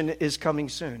redemption is coming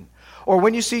soon? Or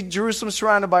when you see Jerusalem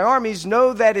surrounded by armies,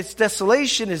 know that its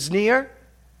desolation is near.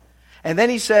 And then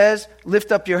he says,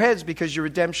 lift up your heads because your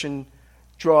redemption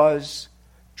draws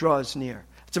near.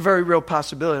 It's a very real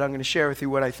possibility. I'm going to share with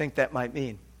you what I think that might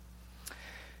mean.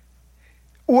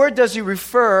 Or does he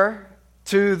refer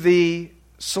to the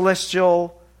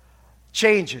celestial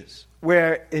changes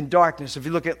where in darkness, if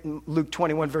you look at Luke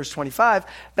 21 verse 25,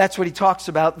 that's what he talks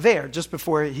about there just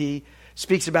before he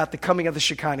speaks about the coming of the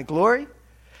Shekinah glory.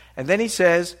 And then he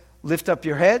says, lift up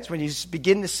your heads. When you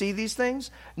begin to see these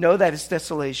things, know that it's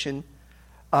desolation.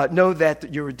 Know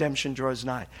that your redemption draws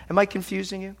nigh. Am I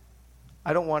confusing you?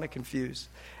 I don't want to confuse.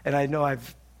 And I know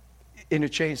I've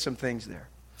interchanged some things there.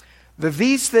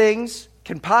 These things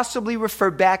can possibly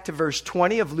refer back to verse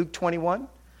 20 of Luke 21,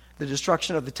 the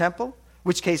destruction of the temple,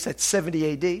 which case that's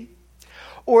 70 AD.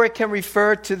 Or it can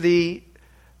refer to the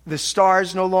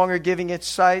stars no longer giving its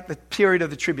sight, the period of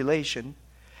the tribulation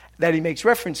that he makes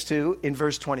reference to in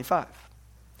verse 25.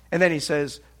 And then he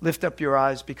says, lift up your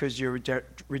eyes because your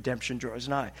redemption draws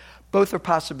nigh. Both are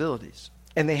possibilities,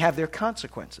 and they have their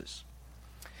consequences.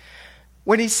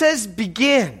 When he says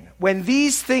begin, when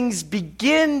these things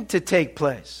begin to take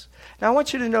place. Now I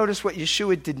want you to notice what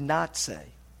Yeshua did not say.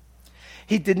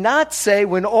 He did not say,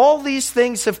 when all these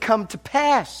things have come to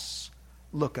pass,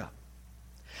 look up.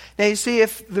 Now you see,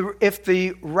 if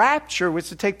the rapture was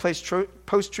to take place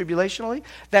post-tribulationally,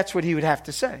 that's what he would have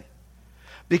to say.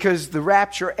 Because the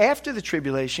rapture after the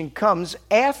tribulation comes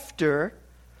after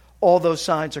all those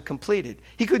signs are completed.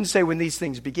 He couldn't say when these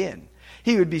things begin.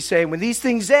 He would be saying, when these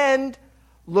things end,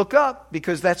 look up,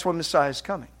 because that's when Messiah is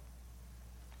coming.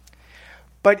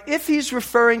 But if he's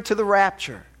referring to the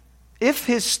rapture, if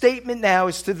his statement now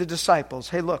is to the disciples,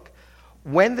 hey, look,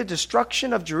 when the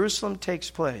destruction of Jerusalem takes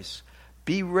place,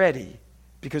 be ready,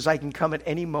 because I can come at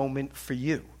any moment for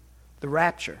you, the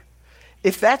rapture.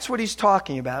 If that's what he's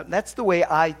talking about, and that's the way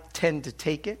I tend to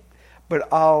take it, but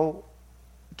I'll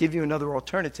give you another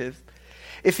alternative.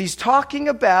 If he's talking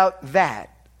about that,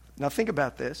 now think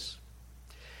about this,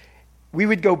 we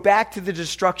would go back to the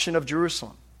destruction of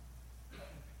Jerusalem,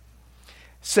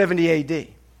 70 AD.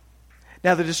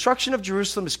 Now, the destruction of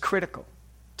Jerusalem is critical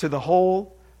to the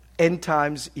whole end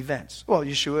times events. Well,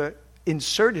 Yeshua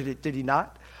inserted it, did he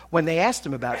not? When they asked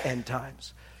him about end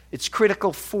times. It's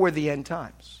critical for the end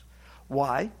times.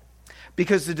 Why?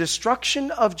 Because the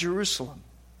destruction of Jerusalem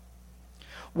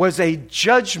was a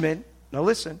judgment, now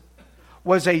listen,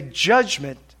 was a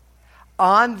judgment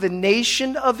on the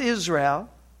nation of Israel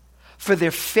for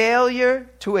their failure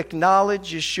to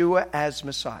acknowledge Yeshua as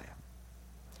Messiah.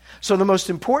 So the most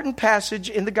important passage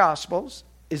in the Gospels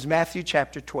is Matthew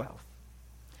chapter 12.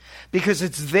 Because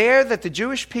it's there that the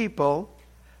Jewish people,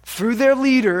 through their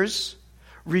leaders,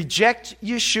 reject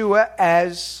Yeshua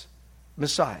as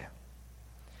Messiah.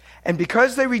 And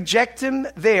because they reject him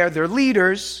there, their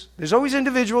leaders, there's always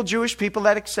individual Jewish people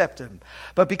that accept him.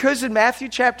 But because in Matthew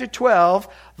chapter 12,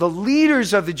 the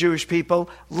leaders of the Jewish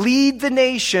people lead the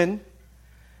nation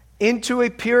into a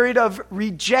period of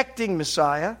rejecting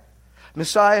Messiah,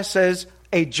 Messiah says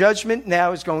a judgment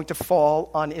now is going to fall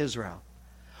on Israel.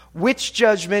 Which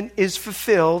judgment is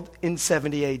fulfilled in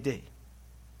 70 AD.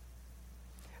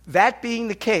 That being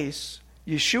the case,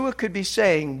 Yeshua could be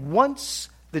saying, once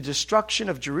the destruction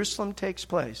of Jerusalem takes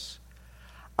place,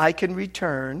 I can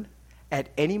return at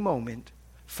any moment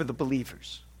for the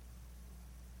believers.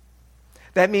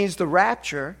 That means the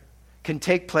rapture can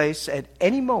take place at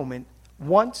any moment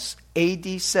once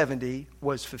AD 70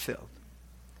 was fulfilled.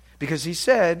 Because he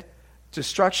said,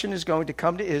 destruction is going to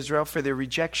come to Israel for their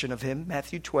rejection of him.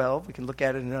 Matthew 12, we can look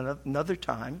at it another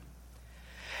time.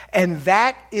 And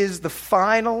that is the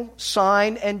final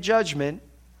sign and judgment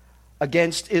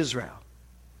against Israel.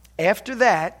 After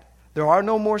that, there are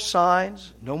no more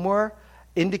signs, no more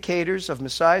indicators of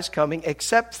Messiah's coming,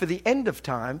 except for the end of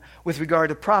time with regard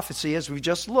to prophecy, as we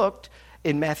just looked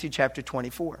in Matthew chapter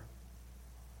 24.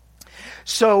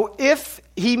 So if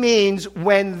he means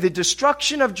when the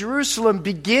destruction of Jerusalem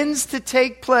begins to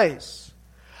take place,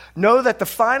 know that the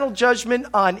final judgment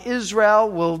on Israel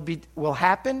will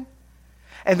happen,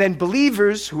 And then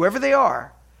believers, whoever they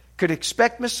are, could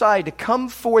expect Messiah to come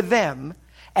for them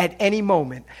at any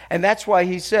moment. And that's why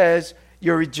he says,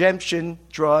 your redemption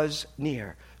draws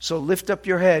near. So lift up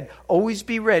your head. Always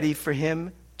be ready for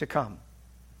him to come.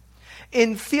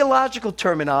 In theological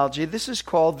terminology, this is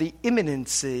called the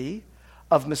imminency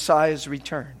of Messiah's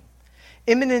return.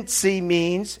 Imminency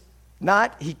means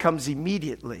not he comes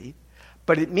immediately,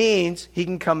 but it means he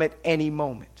can come at any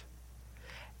moment.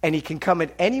 And he can come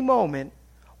at any moment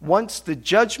once the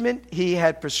judgment he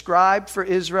had prescribed for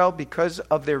Israel because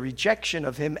of their rejection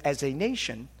of him as a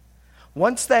nation,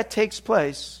 once that takes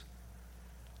place,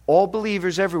 all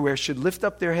believers everywhere should lift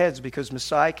up their heads because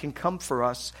Messiah can come for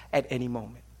us at any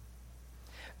moment.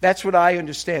 That's what I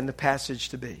understand the passage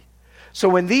to be. So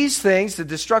when these things, the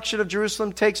destruction of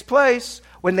Jerusalem takes place,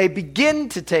 when they begin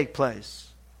to take place,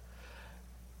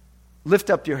 lift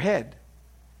up your head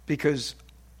because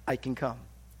I can come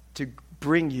to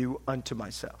bring you unto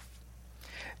myself.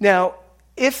 Now,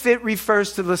 if it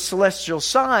refers to the celestial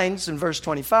signs in verse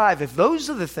 25, if those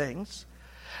are the things,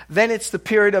 then it's the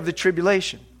period of the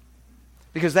tribulation.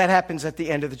 Because that happens at the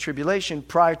end of the tribulation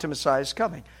prior to Messiah's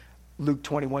coming. Luke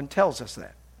 21 tells us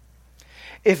that.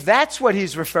 If that's what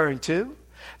he's referring to,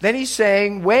 then he's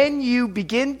saying when you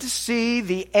begin to see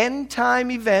the end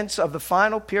time events of the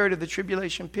final period of the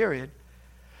tribulation period,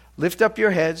 lift up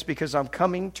your heads because I'm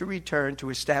coming to return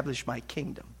to establish my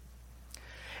kingdom.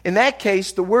 In that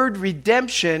case, the word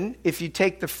redemption, if you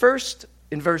take the first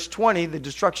in verse 20, the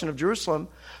destruction of Jerusalem,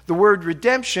 the word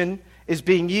redemption is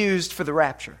being used for the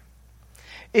rapture.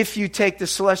 If you take the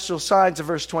celestial signs of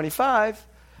verse 25,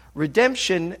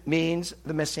 redemption means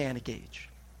the Messianic age.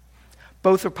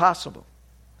 Both are possible.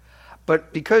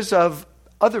 But because of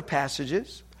other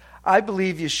passages, I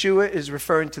believe Yeshua is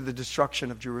referring to the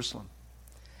destruction of Jerusalem.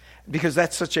 Because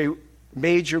that's such a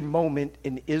major moment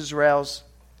in Israel's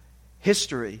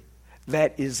history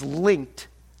that is linked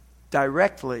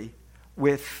directly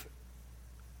with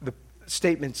the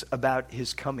statements about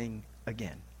his coming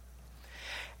again.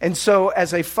 And so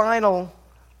as a final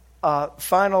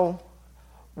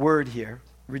word here,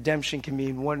 redemption can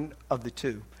mean one of the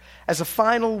two. As a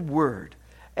final word,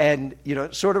 and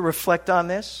sort of reflect on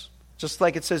this, just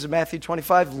like it says in Matthew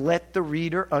 25, let the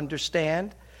reader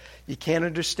understand. You can't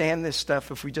understand this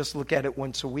stuff if we just look at it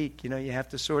once a week. You have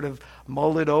to sort of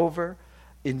mull it over,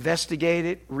 investigate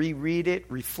it, reread it,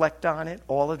 reflect on it,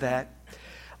 all of that.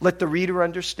 Let the reader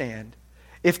understand.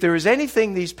 If there is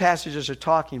anything these passages are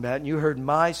talking about, and you heard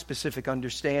my specific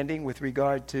understanding with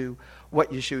regard to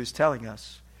what Yeshua is telling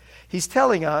us, he's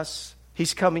telling us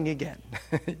he's coming again.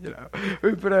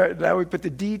 We put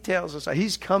the details aside.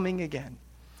 He's coming again.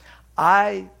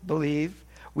 I believe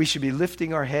we should be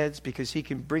lifting our heads because he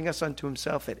can bring us unto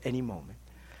himself at any moment.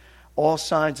 All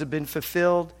signs have been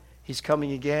fulfilled. He's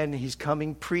coming again. He's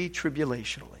coming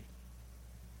pre-tribulationally.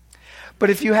 But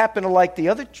if you happen to like the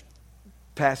other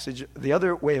passage, the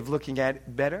other way of looking at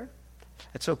it better,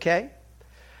 that's okay.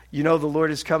 The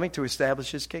Lord is coming to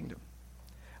establish his kingdom.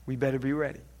 We better be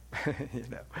ready.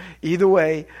 Either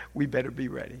way, we better be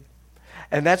ready.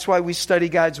 And that's why we study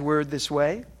God's word this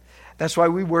way. That's why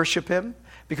we worship him.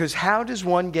 Because how does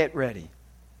one get ready?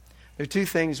 There are two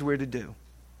things we're to do.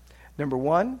 Number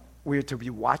one, we're to be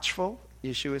watchful,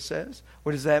 Yeshua says.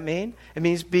 What does that mean? It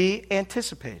means be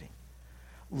anticipating.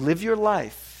 Live your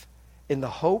life in the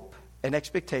hope and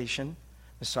expectation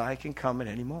Messiah can come at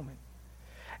any moment.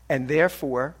 And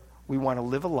therefore, we want to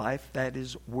live a life that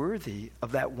is worthy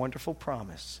of that wonderful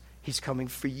promise. He's coming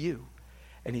for you,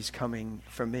 and he's coming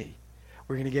for me.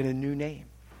 We're going to get a new name,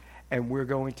 and we're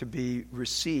going to be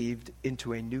received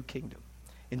into a new kingdom,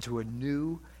 into a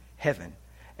new heaven,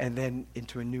 and then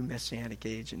into a new Messianic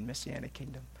age and Messianic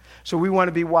kingdom. So we want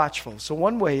to be watchful. So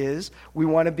one way is we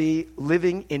want to be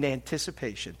living in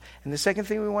anticipation. And the second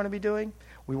thing we want to be doing,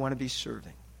 we want to be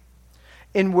serving.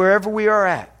 In wherever we are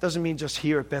at, doesn't mean just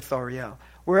here at Beth Ariel.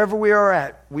 Wherever we are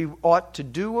at, we ought to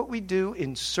do what we do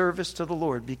in service to the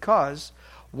Lord, because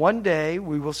one day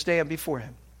we will stand before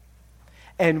him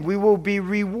and we will be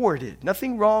rewarded.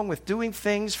 Nothing wrong with doing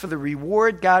things for the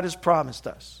reward God has promised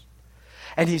us.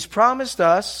 And he's promised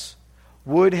us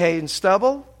wood, hay, and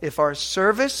stubble if our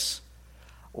service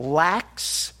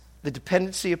lacks the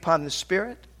dependency upon the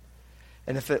Spirit,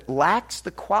 and if it lacks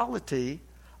the quality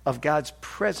of God's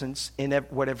presence in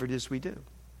whatever it is we do.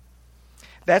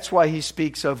 That's why he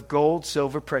speaks of gold,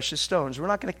 silver, precious stones. We're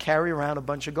not going to carry around a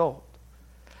bunch of gold.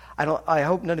 I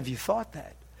hope none of you thought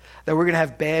that we're going to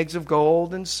have bags of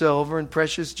gold and silver and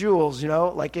precious jewels,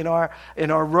 like in our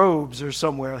robes or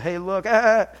somewhere. Hey, look,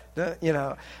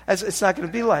 it's not going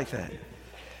to be like that.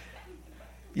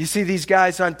 You see these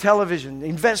guys on television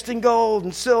invest in gold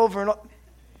and silver, and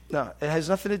No, it has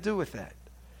nothing to do with that.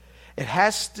 It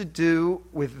has to do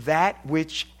with that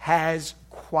which has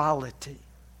quality.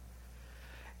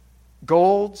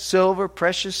 Gold, silver,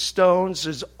 precious stones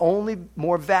is only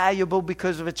more valuable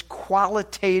because of its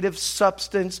qualitative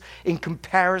substance in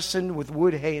comparison with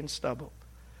wood, hay, and stubble.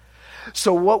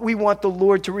 So what we want the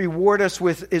Lord to reward us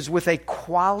with is with a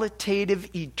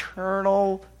qualitative,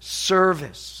 eternal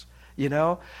service. You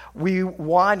know, we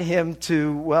want Him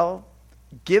to,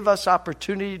 give us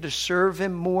opportunity to serve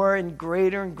Him more in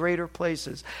greater and greater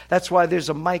places. That's why there's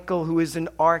a Michael who is an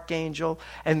archangel,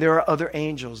 and there are other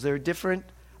angels. There are different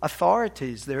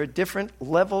authorities. There are different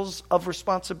levels of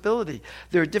responsibility.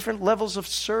 There are different levels of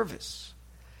service.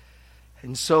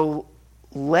 And so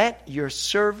let your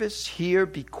service here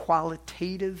be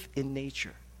qualitative in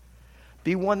nature.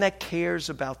 Be one that cares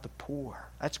about the poor.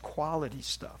 That's quality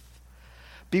stuff.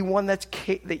 Be one that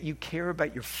you care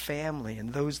about your family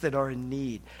and those that are in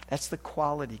need. That's the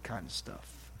quality kind of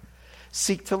stuff.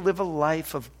 Seek to live a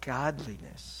life of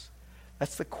godliness.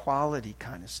 That's the quality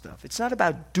kind of stuff. It's not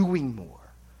about doing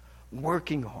more,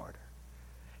 working harder,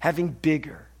 having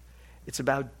bigger. It's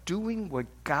about doing what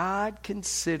God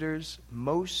considers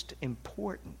most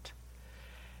important.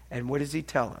 And what does He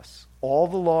tell us? All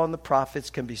the law and the prophets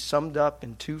can be summed up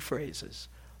in two phrases.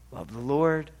 Love the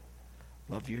Lord,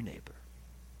 love your neighbor.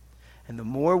 And the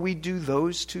more we do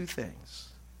those two things,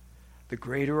 the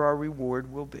greater our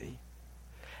reward will be.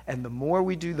 And the more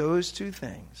we do those two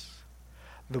things,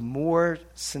 the more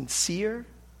sincere,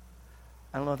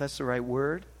 I don't know if that's the right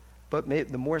word, but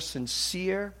the more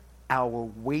sincere our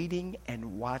waiting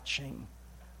and watching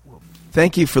will be.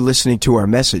 Thank you for listening to our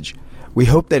message. We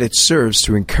hope that it serves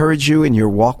to encourage you in your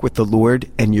walk with the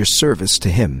Lord and your service to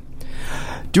Him.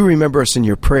 Do remember us in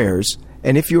your prayers,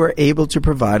 and if you are able to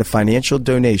provide a financial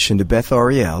donation to Beth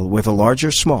Ariel, whether large or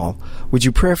small, would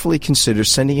you prayerfully consider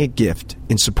sending a gift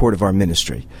in support of our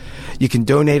ministry? You can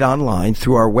donate online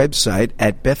through our website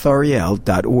at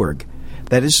bethariel.org.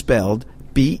 That is spelled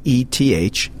BETHARIEL.org.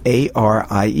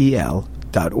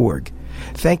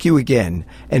 Thank you again,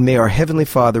 and may our Heavenly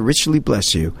Father richly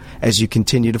bless you as you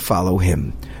continue to follow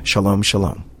Him. Shalom,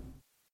 shalom.